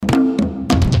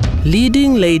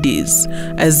Leading Ladies,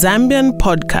 a Zambian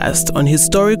podcast on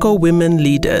historical women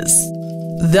leaders.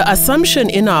 The assumption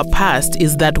in our past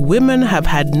is that women have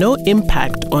had no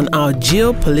impact on our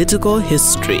geopolitical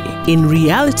history. In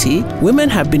reality, women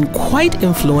have been quite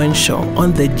influential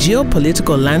on the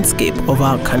geopolitical landscape of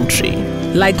our country.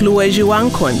 Like Lueji Wa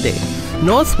Nkonde,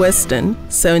 Northwestern,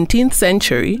 17th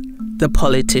century, the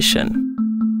politician.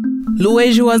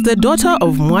 Lueji was the daughter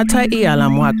of Mwata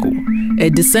Ialamwaku, a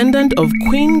descendant of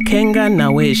Queen Kenga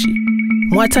Naweji.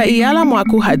 Mwata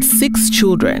Ialamwaku had 6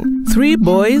 children, 3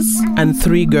 boys and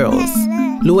 3 girls.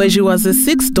 Lueji was the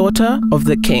 6th daughter of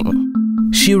the king.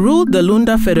 She ruled the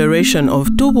Luunda Federation of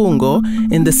Tubungo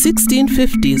in the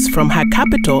 1650s from her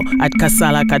capital at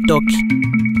Kasala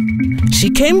Katoki. She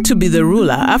came to be the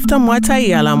ruler after Mwata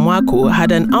Ialamwaku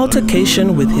had an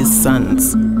altercation with his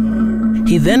sons.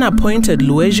 He then appointed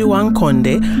Lueji Wa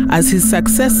Nkonde as his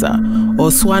successor,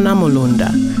 Oswana Mulunda,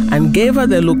 and gave her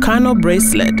the Lucano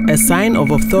bracelet, a sign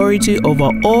of authority over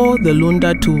all the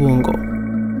Luunda Tubungo.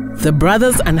 The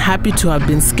brothers, unhappy to have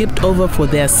been skipped over for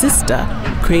their sister,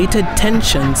 created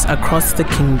tensions across the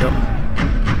kingdom.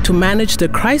 To manage the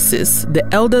crisis, the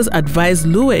elders advised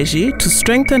Lueji to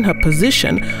strengthen her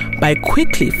position by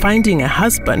quickly finding a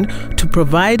husband to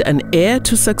provide an heir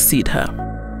to succeed her.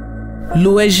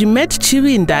 Lueji met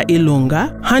Chivinda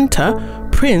Ilunga, hunter,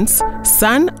 prince,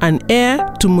 son and heir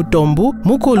to Mutombu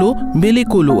Mukulu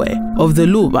Mbilikulue of the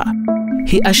Luba.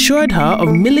 He assured her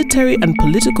of military and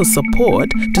political support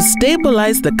to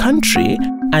stabilize the country,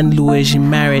 and Lueji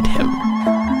married him.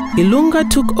 Ilunga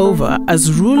took over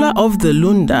as ruler of the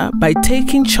Luunda by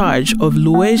taking charge of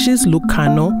Lueji's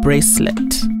Lucano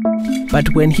bracelet.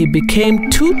 But when he became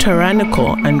too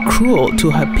tyrannical and cruel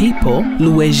to her people,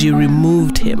 Lueji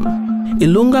removed him.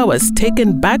 Ilunga was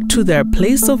taken back to their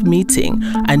place of meeting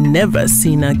and never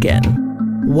seen again.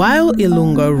 While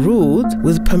Ilunga ruled,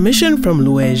 with permission from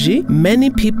Lueji,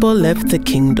 many people left the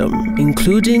kingdom,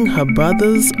 including her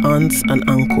brothers, aunts, and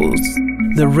uncles.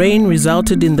 The reign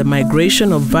resulted in the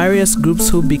migration of various groups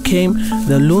who became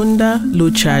the Luunda,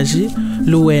 Luchaji,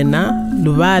 Luena,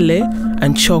 Luvale,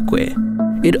 and Chokwe.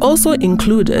 It also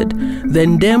included the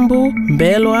Ndembu,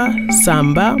 Mbelwa,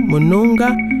 Samba,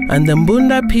 Mununga, and the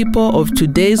Mbunda people of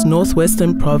today's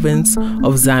northwestern province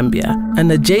of Zambia and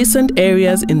adjacent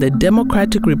areas in the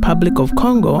Democratic Republic of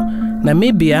Congo,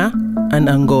 Namibia, and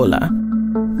Angola.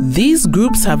 These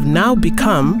groups have now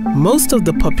become most of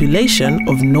the population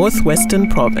of northwestern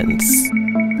province.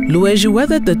 Lueji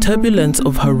weathered the turbulence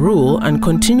of her rule and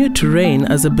continued to reign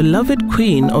as a beloved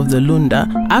queen of the Luunda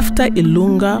after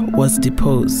Ilunga was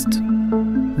deposed.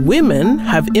 Women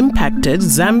have impacted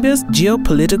Zambia's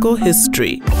geopolitical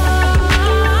history.